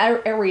this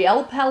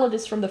Ariel palette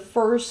is from the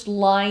first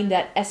line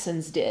that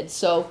Essence did.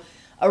 So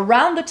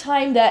around the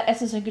time that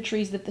Essence and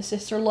Catrice did the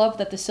Sister Love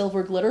that the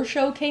Silver Glitter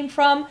Show came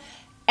from,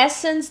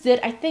 Essence did,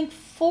 I think,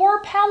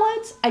 4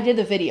 palettes. I did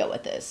a video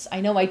with this. I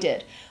know I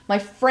did. My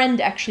friend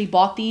actually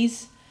bought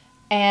these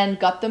and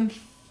got them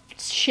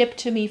shipped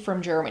to me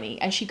from Germany,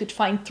 and she could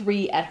find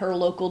 3 at her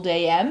local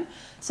DM.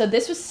 So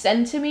this was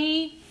sent to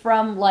me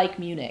from like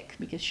Munich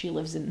because she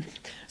lives in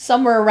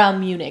somewhere around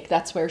Munich.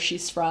 That's where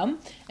she's from,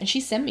 and she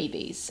sent me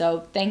these.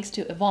 So thanks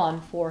to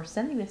Yvonne for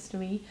sending this to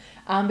me.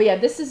 But yeah,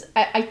 this is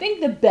I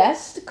think the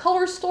best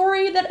color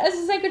story that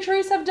Essence and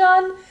Catrice have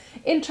done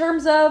in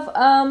terms of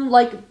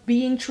like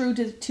being true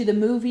to the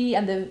movie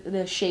and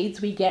the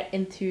shades we get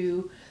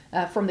into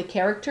from the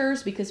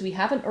characters, because we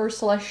have an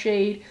Ursula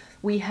shade.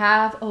 We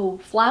have, oh,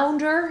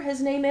 Flounder,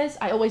 his name is.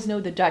 I always know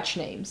the Dutch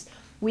names.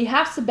 We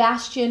have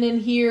Sebastian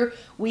in here.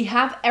 We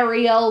have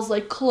Ariel's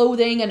like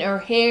clothing and her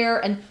hair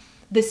and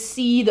the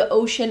sea, the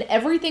ocean.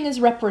 Everything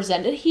is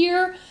represented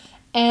here.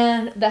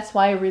 And that's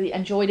why I really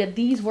enjoyed it.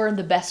 These weren't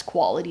the best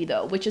quality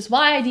though, which is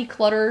why I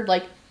decluttered.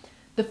 Like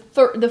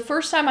the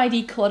first time I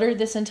decluttered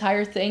this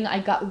entire thing,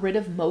 I got rid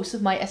of most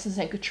of my Essence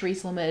and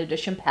Catrice limited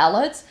edition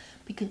palettes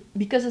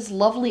because as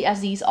lovely as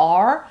these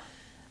are,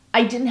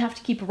 I didn't have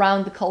to keep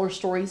around the color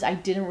stories I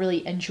didn't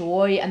really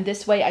enjoy, and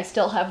this way I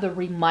still have the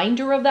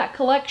reminder of that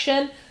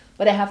collection,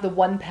 but I have the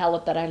one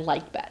palette that I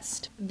like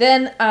best.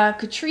 Then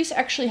Catrice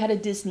actually had a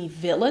Disney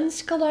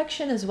Villains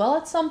collection as well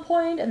at some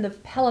point, and the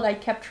palette I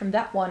kept from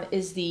that one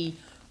is the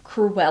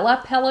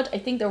Cruella palette. I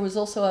think there was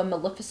also a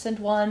Maleficent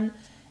one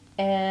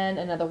and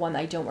another one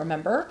I don't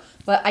remember,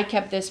 but I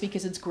kept this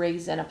because it's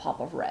grays and a pop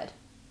of red.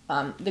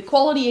 The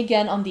quality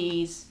again on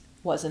these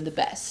wasn't the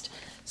best.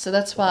 So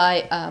that's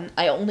why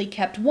I only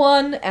kept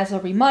one as a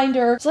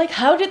reminder. It's like,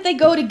 how did they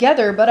go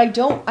together? But I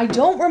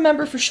don't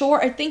remember for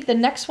sure. I think the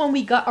next one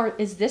we got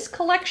is this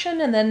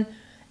collection, and then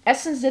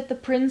Essence did the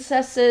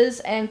princesses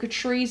and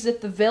Catrice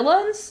did the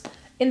villains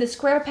in the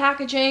square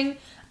packaging.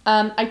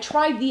 I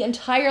tried the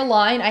entire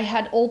line. I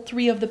had all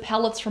 3 of the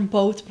palettes from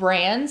both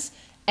brands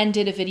and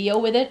did a video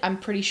with it. I'm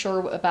pretty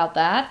sure about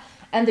that.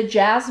 And the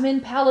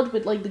Jasmine palette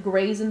with like the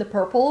grays and the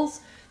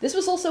purples. This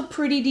was also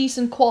pretty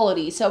decent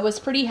quality, so I was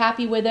pretty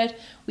happy with it.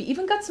 We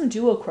even got some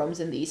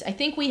duochromes in these. I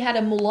think we had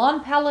a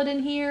Mulan palette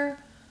in here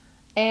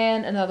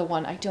and another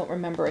one. I don't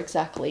remember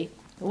exactly.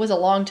 It was a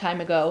long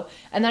time ago.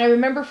 And then I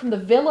remember from the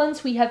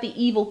villains, we had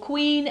the Evil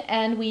Queen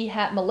and we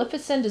had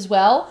Maleficent as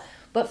well.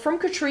 But from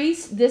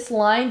Catrice, this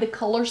line, the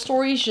color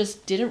stories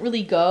just didn't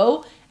really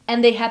go,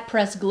 and they had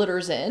pressed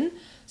glitters in.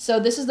 So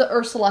this is the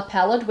Ursula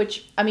palette,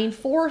 which, I mean,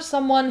 for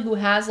someone who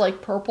has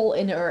like purple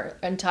in her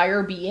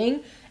entire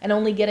being and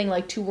only getting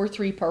like 2 or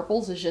 3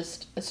 purples is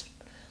just,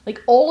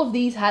 like all of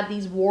these had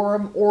these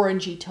warm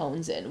orangey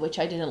tones in, which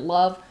I didn't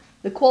love.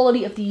 The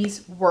quality of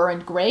these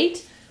weren't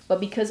great, but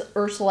because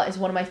Ursula is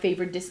one of my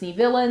favorite Disney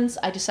villains,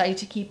 I decided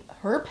to keep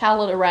her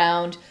palette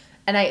around,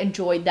 and I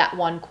enjoyed that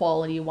one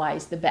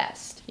quality-wise the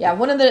best. Yeah,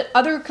 one of the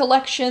other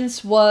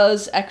collections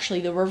was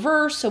actually the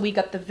reverse, so we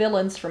got the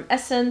villains from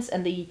Essence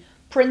and the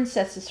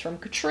princesses from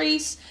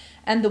Catrice,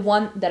 and the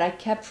one that I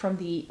kept from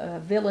the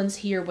villains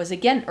here was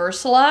again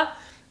Ursula.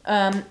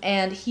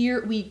 And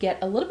here we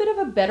get a little bit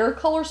of a better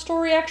color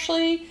story,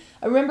 actually.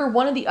 I remember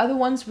one of the other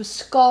ones was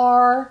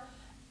Scar,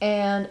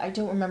 and I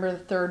don't remember the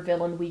third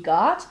villain we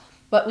got.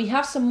 But we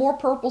have some more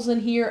purples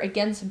in here,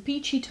 again, some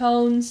peachy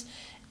tones.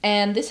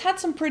 And this had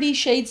some pretty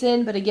shades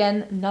in, but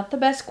again, not the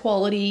best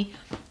quality.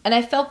 And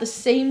I felt the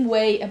same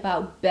way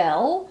about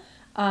Belle.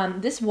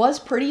 This was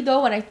pretty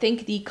though, and I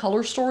think the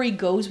color story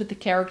goes with the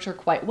character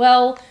quite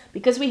well,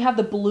 because we have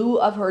the blue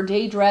of her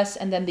day dress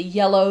and then the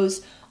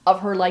yellows of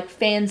her like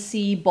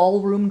fancy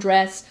ballroom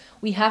dress.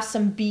 We have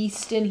some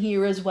Beast in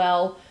here as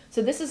well.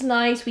 So this is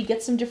nice. We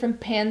get some different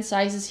pan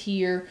sizes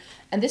here,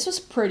 and this was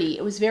pretty.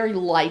 It was very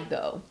light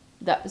though.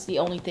 That was the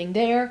only thing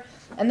there.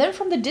 And then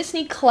from the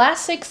Disney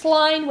Classics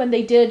line, when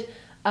they did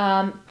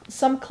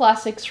some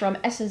classics from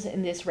Essence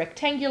in this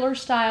rectangular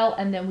style,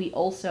 and then we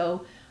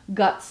also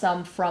got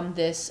some from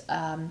this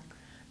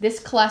this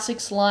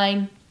Classics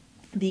line.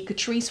 The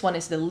Catrice one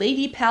is the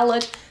Lady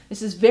palette.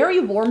 This is very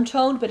warm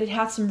toned, but it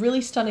had some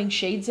really stunning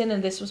shades in,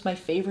 and this was my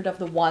favorite of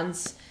the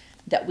ones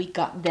that we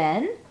got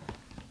then.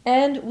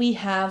 And we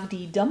have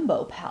the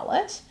Dumbo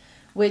palette,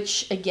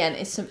 which again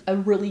is a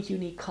really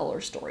unique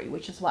color story,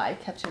 which is why I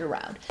kept it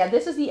around. Yeah,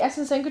 this is the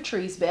Essence and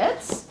Catrice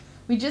bits.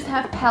 We just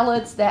have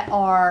palettes that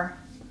are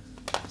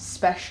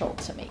special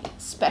to me,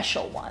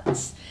 special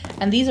ones.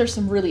 And these are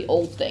some really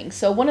old things.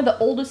 So one of the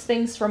oldest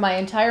things from my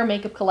entire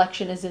makeup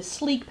collection is this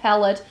Sleek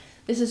palette.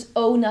 This is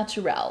Au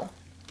Naturel,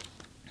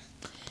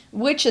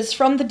 which is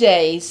from the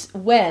days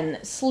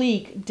when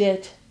Sleek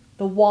did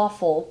the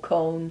waffle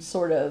cone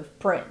sort of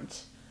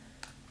print,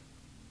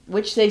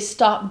 which they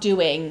stopped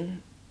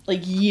doing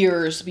like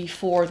years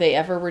before they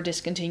ever were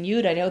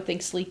discontinued. I don't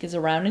think Sleek is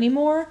around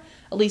anymore,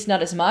 at least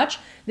not as much.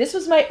 This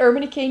was my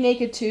Urban Decay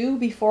Naked 2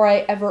 before I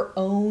ever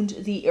owned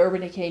the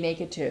Urban Decay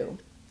Naked 2.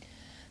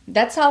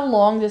 That's how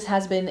long this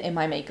has been in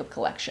my makeup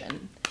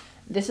collection.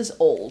 This is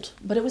old,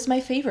 but it was my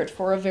favorite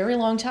for a very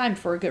long time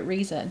for a good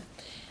reason.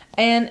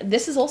 And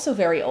this is also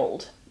very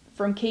old,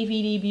 from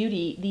KVD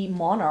Beauty, the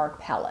Monarch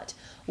palette.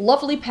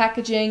 Lovely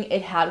packaging.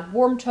 It had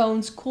warm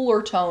tones,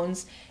 cooler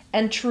tones,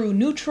 and true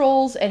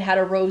neutrals. It had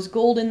a rose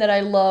golden that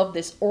I loved.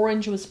 This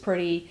orange was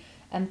pretty,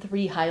 and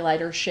 3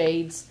 highlighter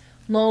shades.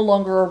 No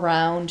longer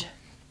around,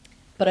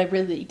 but I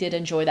really did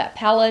enjoy that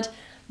palette.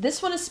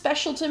 This one is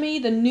special to me,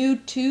 the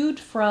Nude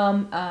Tude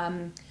from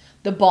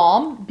the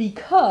Balm,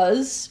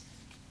 because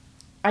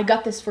I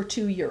got this for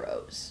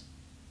 €2.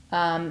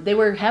 They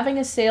were having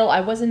a sale.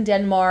 I was in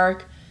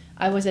Denmark.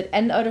 I was at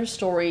End Other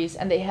Stories,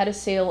 and they had a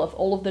sale of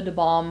all of the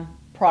Balm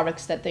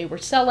products that they were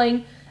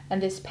selling,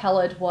 and this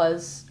palette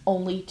was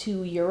only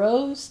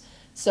 €2.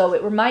 So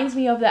it reminds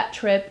me of that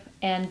trip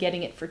and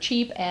getting it for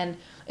cheap, and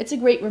it's a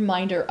great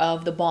reminder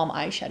of the Balm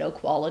eyeshadow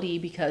quality,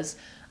 because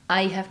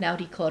I have now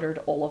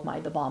decluttered all of my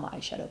The Balm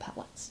eyeshadow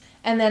palettes.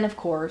 And then, of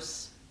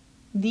course,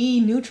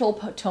 the neutral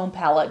tone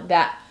palette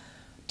that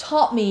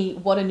taught me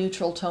what a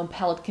neutral tone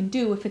palette can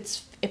do if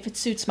it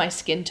suits my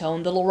skin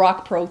tone. The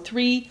Lorac Pro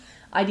 3,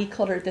 I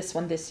decluttered this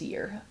one this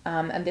year.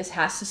 And this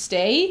has to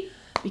stay,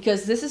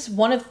 because this is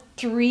one of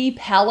 3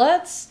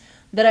 palettes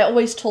that I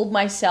always told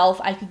myself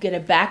I could get a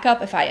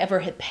backup if I ever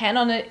hit pan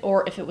on it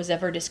or if it was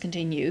ever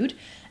discontinued.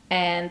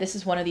 And this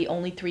is one of the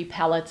only 3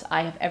 palettes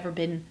I have ever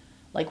been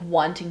like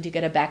wanting to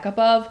get a backup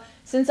of.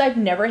 Since I've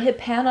never hit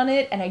pan on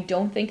it and I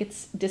don't think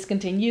it's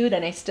discontinued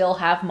and I still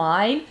have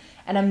mine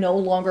and I'm no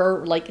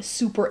longer like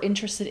super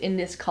interested in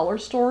this color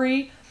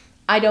story,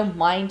 I don't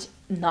mind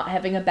not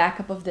having a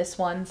backup of this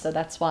one. So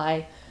that's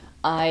why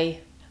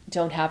I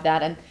don't have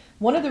that. And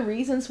one of the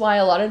reasons why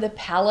a lot of the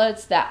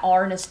palettes that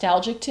are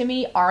nostalgic to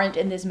me aren't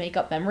in this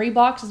makeup memory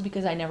box is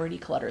because I never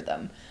decluttered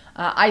them.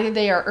 Either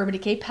they are Urban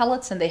Decay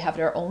palettes and they have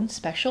their own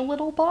special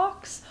little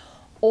box,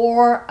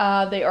 or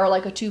they are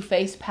like a Too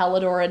Faced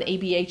palette or an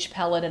ABH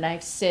palette, and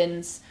I've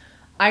since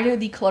either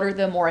decluttered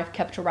them or I've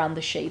kept around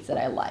the shades that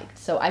I liked.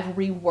 So I've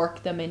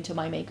reworked them into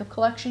my makeup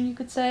collection, you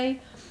could say.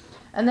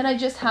 And then I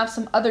just have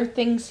some other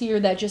things here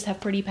that just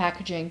have pretty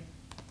packaging.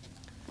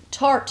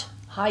 Tarte,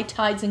 High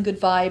Tides and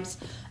Good Vibes.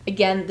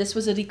 Again, this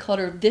was a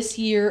declutter this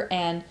year,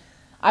 and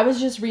I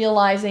was just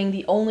realizing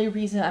the only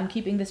reason I'm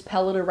keeping this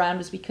palette around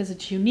is because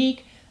it's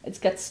unique. It's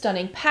got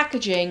stunning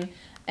packaging,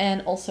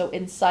 and also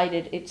inside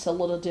it, it's a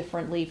little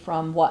differently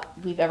from what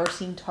we've ever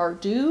seen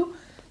Tarte do.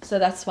 So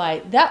that's why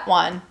that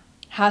one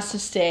has to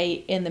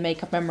stay in the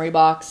makeup memory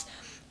box.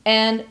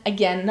 And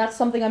again, not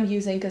something I'm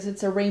using because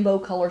it's a rainbow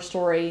color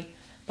story,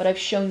 but I've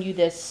shown you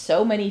this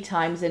so many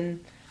times in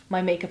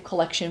my makeup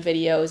collection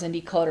videos and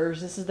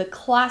declutters. This is the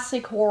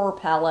classic horror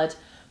palette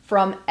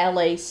from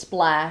LA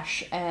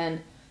Splash,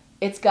 and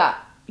it's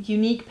got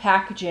unique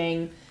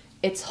packaging.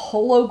 It's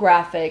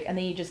holographic, and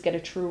then you just get a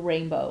true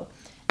rainbow.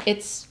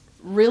 It's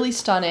really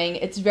stunning.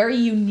 It's very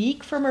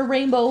unique from a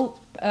rainbow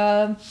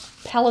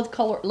palette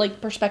color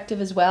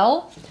perspective as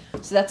well.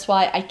 So that's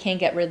why I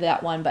can't get rid of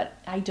that one, but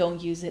I don't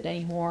use it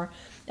anymore.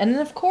 And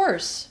then of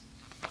course,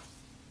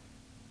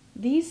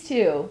 these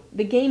two,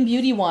 the Game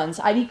Beauty ones.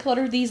 I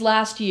decluttered these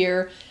last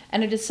year,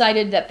 and I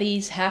decided that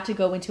these had to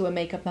go into a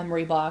makeup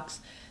memory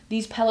box.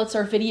 These palettes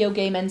are video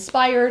game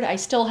inspired. I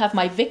still have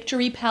my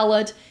Victory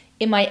palette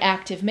in my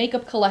active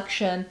makeup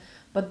collection,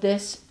 but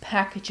this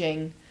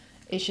packaging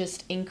is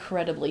just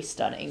incredibly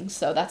stunning.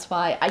 So that's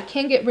why I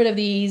can't get rid of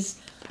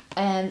these.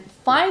 And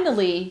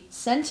finally,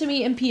 sent to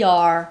me in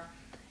PR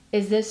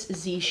is this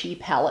Zishy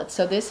palette.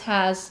 So this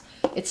has,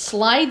 it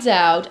slides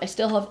out. I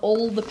still have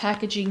all the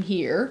packaging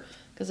here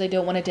because I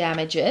don't want to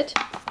damage it.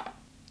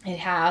 It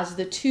has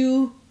the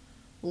two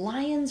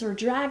lions or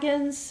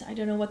dragons, I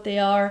don't know what they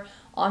are,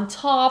 on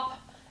top.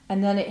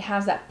 And then it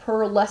has that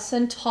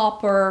pearlescent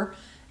topper.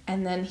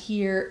 And then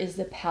here is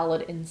the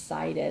palette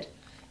inside it.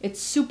 It's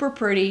super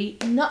pretty.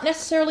 Not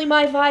necessarily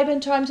my vibe in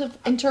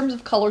terms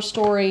of color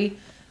story,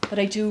 but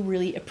I do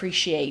really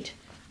appreciate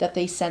that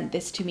they sent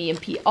this to me in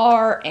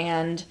PR.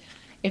 And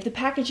if the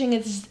packaging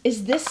is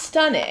this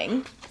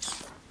stunning,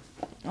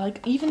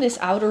 like even this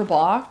outer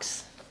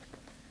box,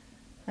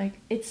 like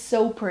it's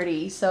so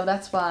pretty. So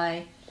that's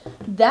why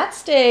that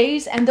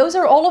stays. And those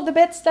are all of the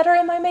bits that are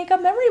in my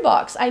makeup memory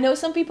box. I know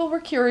some people were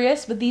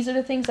curious, but these are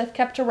the things I've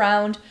kept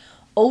around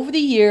over the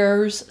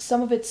years.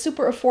 Some of it's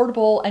super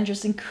affordable and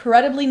just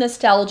incredibly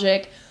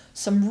nostalgic.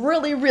 Some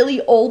really,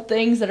 really old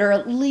things that are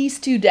at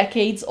least 2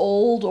 decades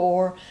old,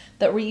 or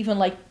that were even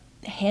like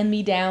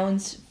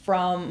hand-me-downs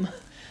from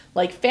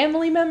like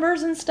family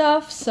members and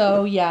stuff.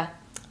 So yeah,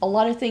 a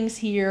lot of things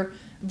here,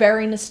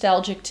 very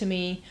nostalgic to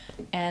me,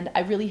 and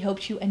I really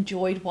hope you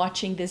enjoyed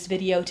watching this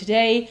video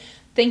today.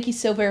 Thank you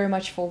so very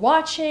much for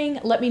watching.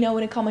 Let me know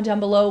in a comment down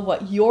below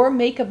what your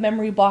makeup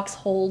memory box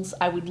holds.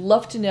 I would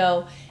love to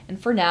know. And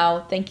for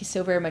now, thank you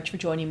so very much for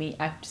joining me.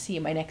 I hope to see you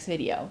in my next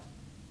video.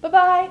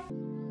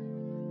 Bye-bye.